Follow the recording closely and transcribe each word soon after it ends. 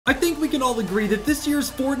I think we can all agree that this year's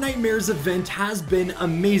Fortnitemares event has been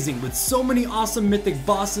amazing, with so many awesome mythic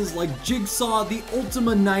bosses like Jigsaw, the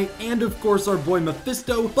Ultima Knight, and of course our boy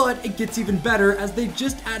Mephisto, but it gets even better as they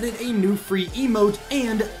just added a new free emote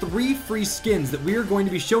and 3 free skins that we are going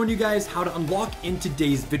to be showing you guys how to unlock in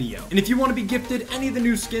today's video. And if you want to be gifted any of the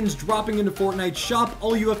new skins dropping into Fortnite's shop,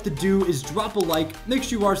 all you have to do is drop a like, make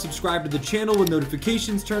sure you are subscribed to the channel with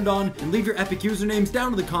notifications turned on, and leave your epic usernames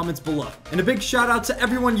down in the comments below. And a big shout out to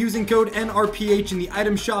everyone using code NRPH in the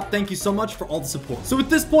item shop. Thank you so much for all the support. So at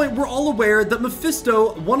this point, we're all aware that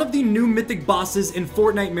Mephisto, one of the new mythic bosses in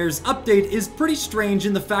Fortnitemares update, is pretty strange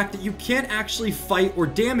in the fact that you can't actually fight or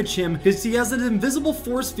damage him because he has an invisible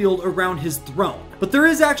force field around his throne. But there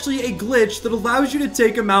is actually a glitch that allows you to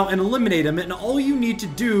take him out and eliminate him, and all you need to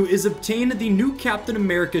do is obtain the new Captain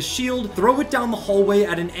America shield, throw it down the hallway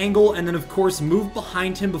at an angle, and then of course move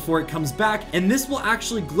behind him before it comes back, and this will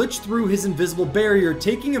actually glitch through his invisible barrier,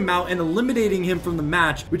 taking him out and eliminating him from the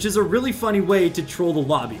match, which is a really funny way to troll the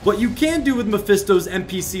lobby. What you can do with Mephisto's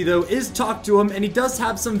NPC though is talk to him, and he does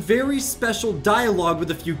have some very special dialogue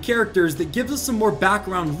with a few characters that gives us some more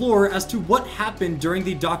background lore as to what happened during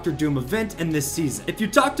the Dr. Doom event in this season. If you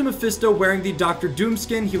talk to Mephisto wearing the Dr. Doom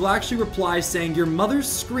skin, he will actually reply saying, "Your mother's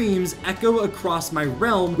screams echo across my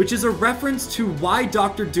realm," which is a reference to why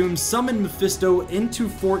Dr. Doom summoned Mephisto into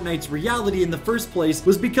Fortnite's reality in the first place,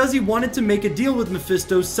 was because he wanted to make a deal with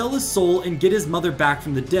Mephisto, sell his soul, and get his mother back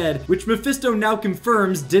from the dead, which Mephisto now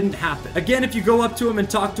confirms didn't happen. Again, if you go up to him and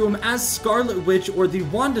talk to him as Scarlet Witch or the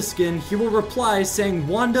Wanda skin, he will reply saying,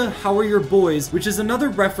 "Wanda, how are your boys?" which is another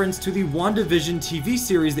reference to the WandaVision TV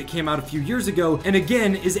series that came out a few years ago, and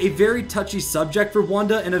again is a very touchy subject for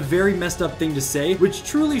Wanda and a very messed up thing to say, which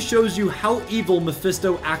truly shows you how evil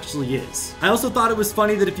Mephisto actually is. I also thought it was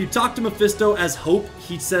funny that if you talk to Mephisto as Hope,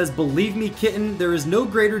 he says, "Believe me, kitten, there is no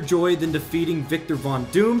greater joy than defeating Victor Von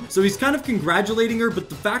Doom." So he's kind of congratulating her, but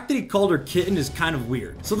the fact that he called her kitten is kind of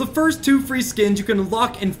weird. So the first 2 free skins you can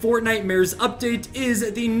unlock in Fortnitemares update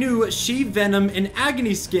is the new She-Venom and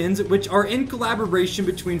Agony skins, which are in collaboration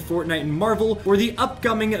between Fortnite and Marvel for the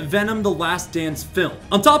upcoming Venom: The Last Dance film.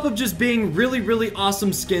 On top of just being really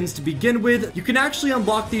awesome skins to begin with, you can actually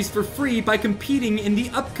unlock these for free by competing in the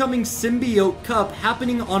upcoming Symbiote Cup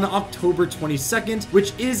happening on October 22nd,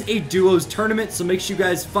 which is a duos tournament, so make sure you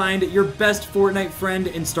guys find your best Fortnite friend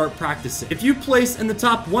and start practicing. If you place in the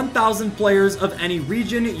top 1,000 players of any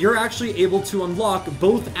region, you're actually able to unlock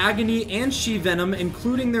both Agony and She-Venom,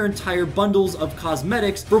 including their entire bundles of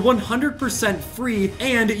cosmetics, for 100% free,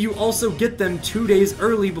 and you also get them 2 days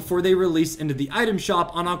early before they release into the item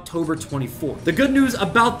shop on October 24th. The good news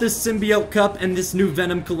about this Symbiote Cup and this new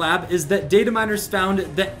Venom collab is that data miners found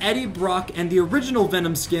that Eddie Brock and the original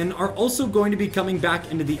Venom skin are also going to be coming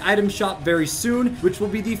back into the item shop very soon, which will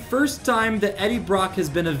be the first time that Eddie Brock has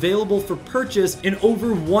been available for purchase in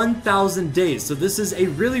over 1,000 days. So this is a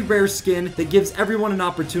really rare skin that gives everyone an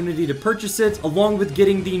opportunity to purchase it, along with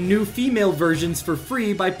getting the new female versions for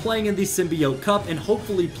free by playing in the Symbiote Cup and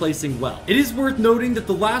hopefully placing well. It is worth noting that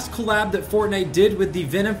the last collab that Fortnite did with the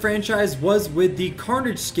Venom franchise was with the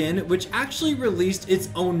Carnage skin, which actually released its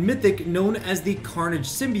own mythic known as the Carnage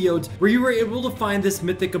Symbiote, where you were able to find this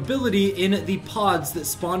mythic ability in the pods that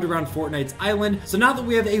spawned around Fortnite's island. So now that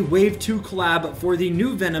we have a Wave 2 collab for the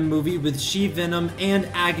new Venom movie with She-Venom and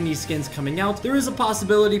Agony skins coming out, there is a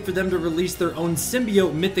possibility for them to release their own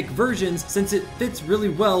symbiote mythic versions, since it fits really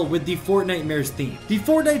well with the Fortnitemares theme. The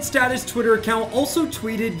Fortnite status Twitter account also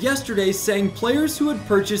tweeted yesterday saying players who had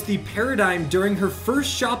purchased the Paradigm during her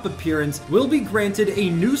first shop appearance will be granted a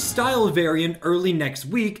new style variant early next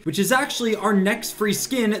week, which is actually our next free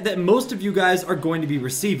skin that most of you guys are going to be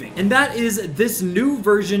receiving. And that is this new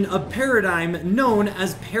version of Paradigm known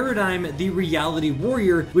as Paradigm the Reality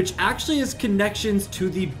Warrior, which actually has connections to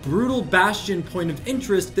the Brutal Bastion point of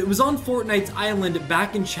interest that was on Fortnite's island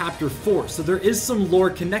back in Chapter 4. So there is some lore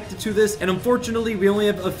connected to this, and unfortunately we only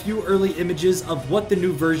have a few early images of what the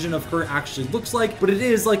new version of her actually looks like, but it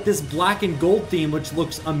is like this black and gold theme, which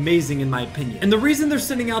looks amazing in my opinion. And the reason they're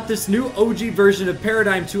sending out this new OG version of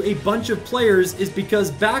Paradigm to a bunch of players is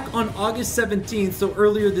because back on August 17th, so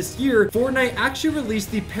earlier this year, Fortnite actually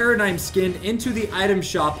released the Paradigm skin into the item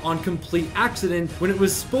shop on complete accident when it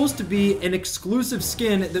was supposed to be an exclusive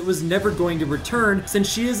skin that was never going to return, since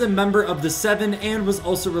she is a member of the Seven and was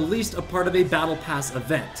also released a part of a Battle Pass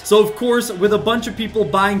event. So of course, with a bunch of people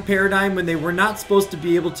buying Paradigm when they were not supposed to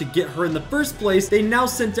be able to get her in the first place, they now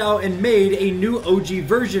sent out and made made a new OG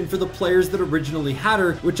version for the players that originally had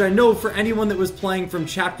her, which I know for anyone that was playing from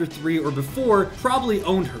Chapter 3 or before probably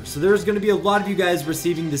owned her. So there's going to be a lot of you guys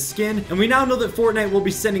receiving this skin, and we now know that Fortnite will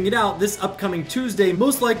be sending it out this upcoming Tuesday,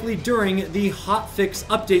 most likely during the hotfix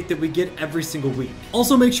update that we get every single week.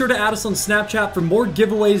 Also, make sure to add us on Snapchat for more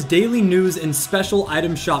giveaways, daily news, and special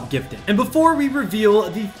item shop gifting. And before we reveal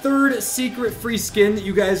the third secret free skin that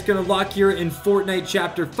you guys can unlock here in Fortnite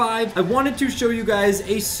Chapter 5, I wanted to show you guys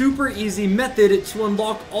a super easy method to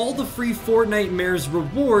unlock all the free Fortnitemares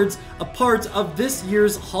rewards, a part of this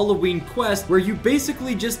year's Halloween quest, where you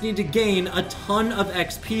basically just need to gain a ton of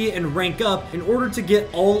XP and rank up in order to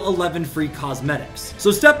get all 11 free cosmetics. So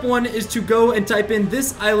step 1 is to go and type in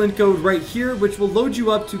this island code right here, which will load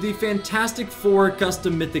you up to the Fantastic Four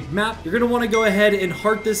custom mythic map. You're going to want to go ahead and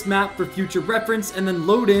heart this map for future reference and then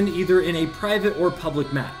load in either in a private or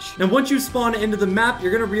public match. Now once you spawn into the map,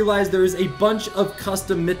 you're going to realize there is a bunch of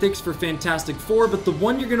custom mythics for Fantastic Four, but the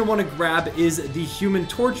one you're going to want to grab is the Human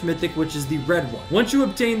Torch mythic, which is the red one. Once you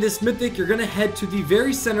obtain this mythic, you're going to head to the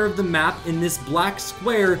very center of the map in this black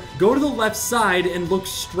square, go to the left side and look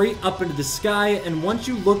straight up into the sky, and once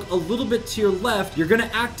you look a little bit to your left, you're going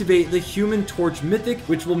to activate the Human Torch mythic,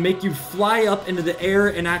 which will make you fly up into the air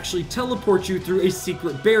and actually teleport you through a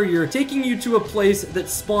secret barrier, taking you to a place that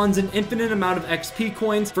spawns an infinite amount of XP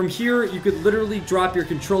coins. From here, you could literally drop your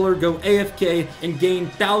controller, go AFK, and gain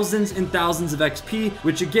thousands and thousands of XP,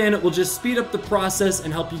 which again will just speed up the process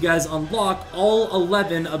and help you guys unlock all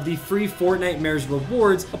 11 of the free Fortnitemares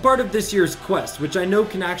rewards, a part of this year's quest, which I know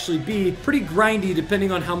can actually be pretty grindy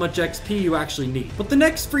depending on how much XP you actually need. But the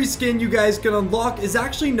next free skin you guys can unlock is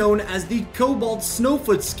actually known as the Cobalt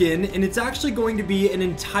Snowfoot skin, and it's actually going to be an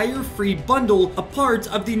entire free bundle, a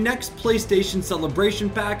part of the next PlayStation Celebration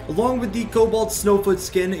Pack. Along with the Cobalt Snowfoot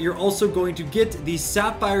skin, you're also going to get the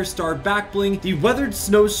Sapphire Star backbling, the Weathered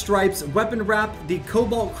Snow Stripes weapon wrap, the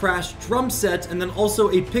Cobalt Crash drum set, and then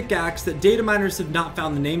also a pickaxe that data miners have not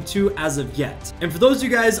found the name to as of yet. And for those of you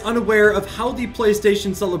guys unaware of how the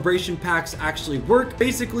PlayStation Celebration Packs actually work,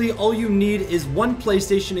 basically all you need is one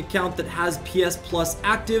PlayStation account that has PS Plus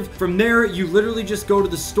active. From there, you literally just go to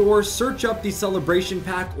the store, search up the Celebration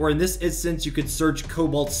Pack, or in this instance, you could search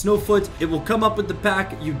Cobalt Snowfoot. It will come up with the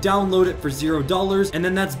pack, you download it for $0, and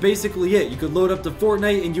then that's basically it. You could load up to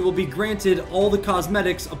Fortnite and you will be granted all the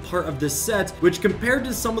cosmetics a part of this set, which compared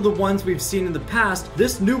to some of the ones we've seen in the past,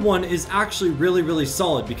 this new one is actually really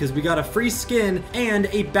solid because we got a free skin and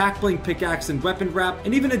a backbling pickaxe and weapon wrap,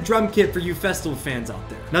 and even a drum kit for you festival fans out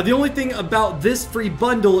there. Now the only thing about this free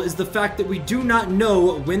bundle is the fact that we do not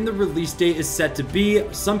know when the release date is set to be.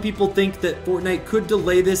 Some people think that Fortnite could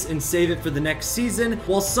delay this and save it for the next season,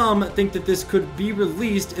 while some think that this could be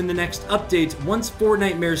released in the next update once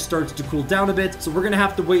Fortnitemares starts to cool down a bit. So we're gonna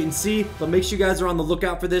have to wait and see, but make sure you guys are on the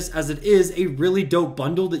lookout for this, as it is a really dope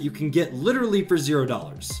bundle that you can get literally for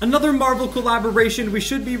 $0. Another Marvel collaboration we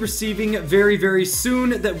should be receiving very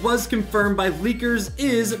soon that was confirmed by leakers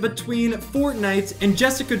is between Fortnite and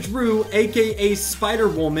Jessica Drew, aka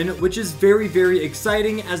Spider-Woman, which is very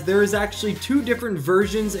exciting, as there is actually two different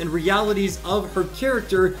versions and realities of her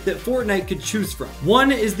character that Fortnite could choose from.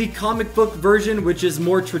 One is the comic book version, which is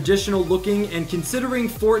more traditional looking, and considering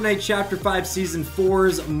Fortnite Chapter 5 Season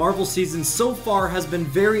 4's Marvel season so far has been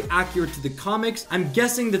very accurate to the comics, I'm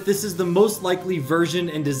guessing that this is the most likely version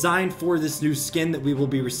and design for this new skin that we will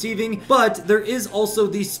be receiving. But there is also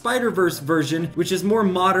the Spider-Verse version, which is more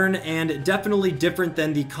modern and definitely different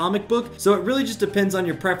than the comic book, so it really just depends on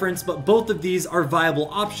your preference, but both of these are viable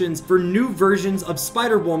options for new versions of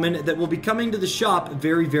Spider-Woman that will be coming to the shop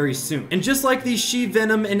very soon. And just like the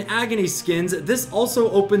She-Venom and Agony skins, this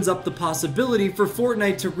also opens up the possibility for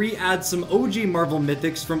Fortnite to re-add some OG Marvel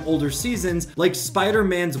mythics from older seasons, like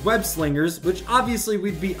Spider-Man's Web Slingers, which obviously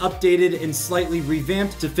would be updated and slightly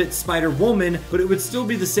revamped to fit Spider-Woman, but it would still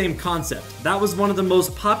be the same concept. That was one of the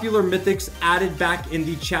most popular mythics added back in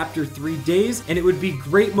the Chapter 3 days, and it would be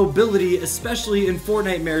great mobility, especially in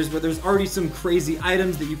Fortnitemares where there's already some crazy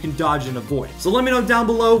items that you can dodge and avoid. So let me know down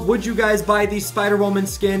below, would you guys buy the Spider-Woman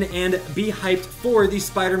skin and be hyped for the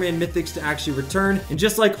Spider-Man mythics to actually return? And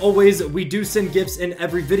just like always, we do send gifts in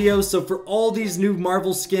every video, so for all these new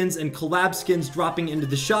Marvel skins and collab skins dropping into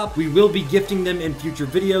the shop, we will be gifting them in future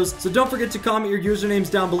videos. So don't forget to comment your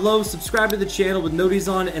usernames down below, subscribe to the channel with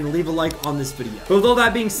noties on, and leave a like on this video. But with all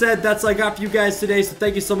that being said, that's all I got for you guys today, so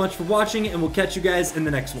thank you so much for watching, and we'll catch you guys in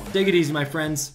the next one. Take it easy, my friends.